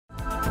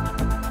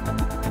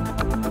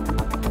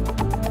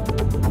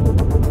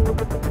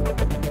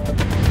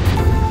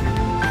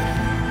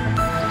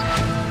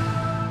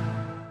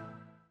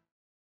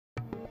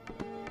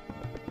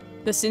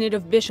The Synod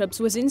of Bishops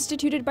was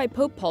instituted by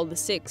Pope Paul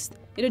VI.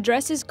 It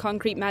addresses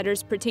concrete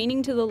matters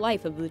pertaining to the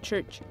life of the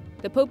Church.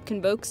 The Pope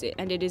convokes it,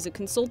 and it is a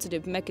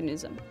consultative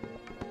mechanism.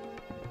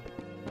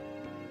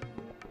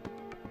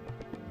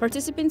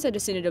 Participants at a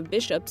Synod of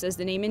Bishops, as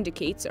the name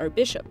indicates, are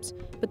bishops,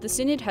 but the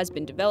Synod has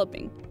been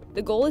developing.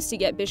 The goal is to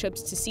get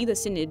bishops to see the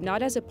Synod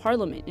not as a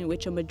parliament in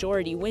which a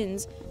majority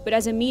wins, but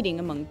as a meeting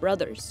among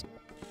brothers.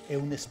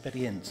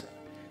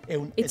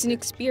 It's an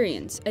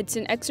experience. It's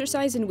an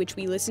exercise in which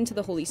we listen to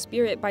the Holy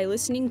Spirit by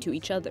listening to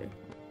each other.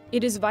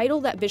 It is vital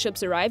that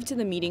bishops arrive to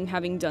the meeting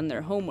having done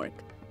their homework.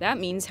 That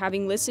means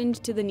having listened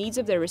to the needs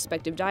of their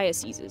respective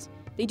dioceses.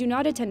 They do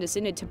not attend a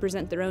synod to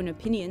present their own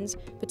opinions,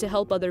 but to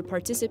help other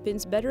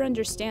participants better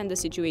understand the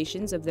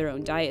situations of their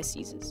own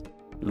dioceses.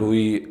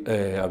 The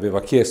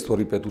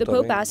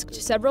Pope asked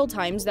several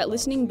times that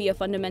listening be a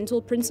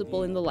fundamental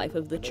principle in the life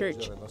of the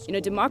Church. In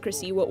a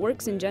democracy, what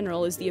works in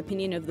general is the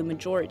opinion of the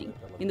majority.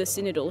 In the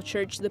synodal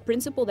Church, the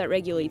principle that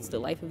regulates the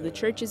life of the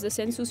Church is the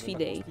sensus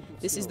fidei.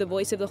 This is the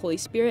voice of the Holy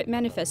Spirit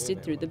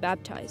manifested through the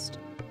baptized.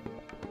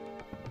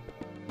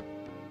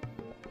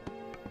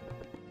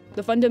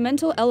 The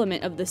fundamental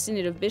element of the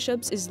Synod of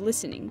Bishops is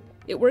listening.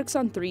 It works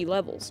on 3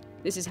 levels.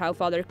 This is how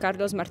Father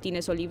Carlos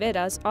Martinez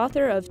Oliveras,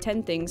 author of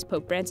 10 Things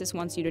Pope Francis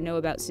Wants You to Know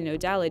About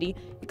Synodality,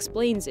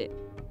 explains it.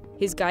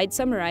 His guide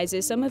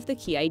summarizes some of the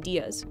key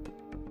ideas.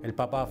 The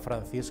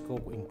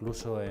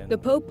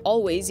Pope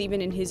always,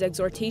 even in his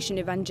exhortation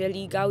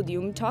Evangelii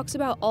Gaudium, talks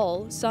about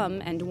all,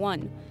 some, and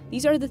one.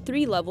 These are the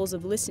 3 levels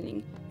of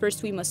listening.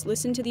 First, we must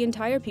listen to the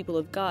entire people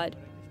of God.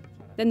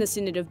 Then the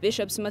Synod of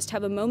Bishops must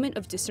have a moment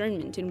of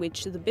discernment in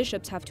which the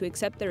bishops have to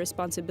accept their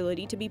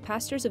responsibility to be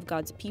pastors of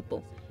God's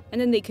people, and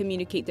then they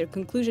communicate their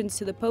conclusions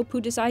to the Pope, who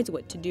decides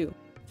what to do.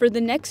 For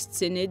the next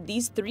synod,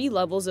 these 3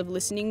 levels of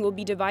listening will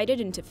be divided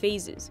into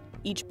phases.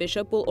 Each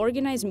bishop will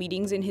organize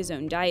meetings in his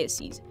own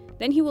diocese.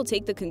 Then he will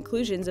take the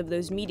conclusions of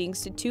those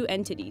meetings to 2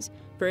 entities,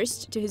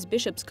 first to his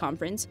bishops'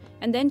 conference,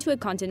 and then to a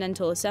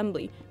continental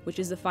assembly, which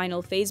is the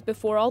final phase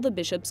before all the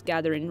bishops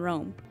gather in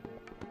Rome.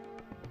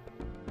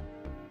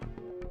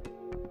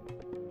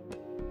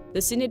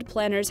 The Synod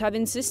planners have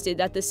insisted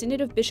that the Synod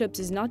of Bishops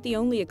is not the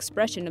only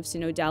expression of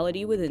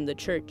synodality within the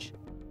Church.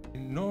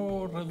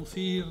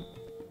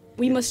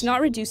 We must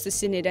not reduce the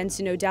Synod and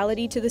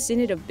synodality to the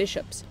Synod of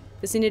Bishops.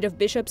 The Synod of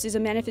Bishops is a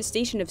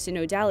manifestation of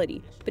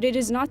synodality, but it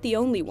is not the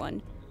only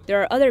one.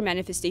 There are other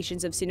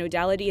manifestations of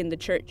synodality in the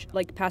Church,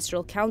 like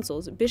pastoral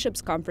councils,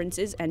 bishops'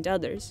 conferences, and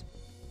others.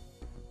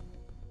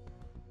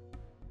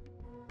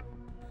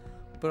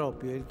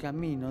 Proprio il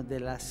cammino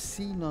della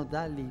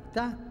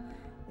sinodalità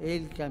è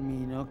il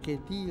cammino che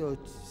Dio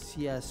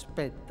si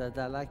aspetta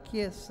dalla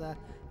Chiesa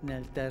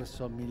nel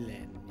terzo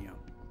millennio.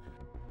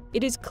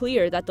 It is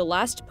clear that the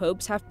last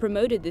popes have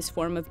promoted this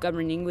form of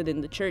governing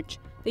within the Church.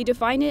 They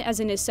define it as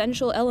an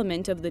essential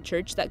element of the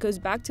Church that goes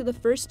back to the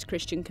first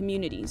Christian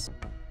communities.